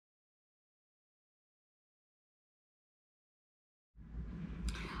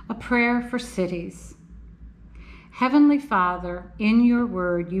A prayer for cities. Heavenly Father, in your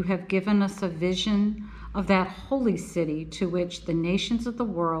word you have given us a vision of that holy city to which the nations of the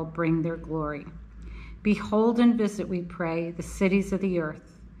world bring their glory. Behold and visit, we pray, the cities of the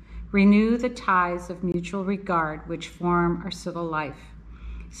earth. Renew the ties of mutual regard which form our civil life.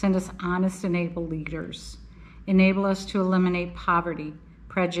 Send us honest and able leaders. Enable us to eliminate poverty,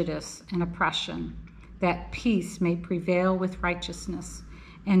 prejudice, and oppression, that peace may prevail with righteousness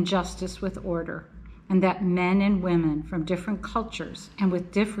and justice with order, and that men and women from different cultures and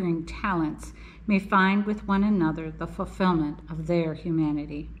with differing talents may find with one another the fulfillment of their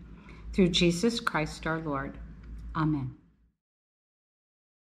humanity. Through Jesus Christ our Lord. Amen.